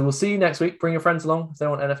 So we'll see you next week. Bring your friends along if they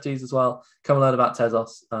want NFTs as well. Come and learn about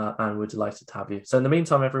Tezos, and we're delighted to have you. So in the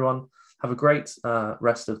meantime, everyone, have a great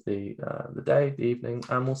rest of the day, the evening,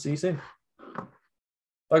 and we'll see you soon.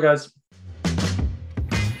 Bye, guys.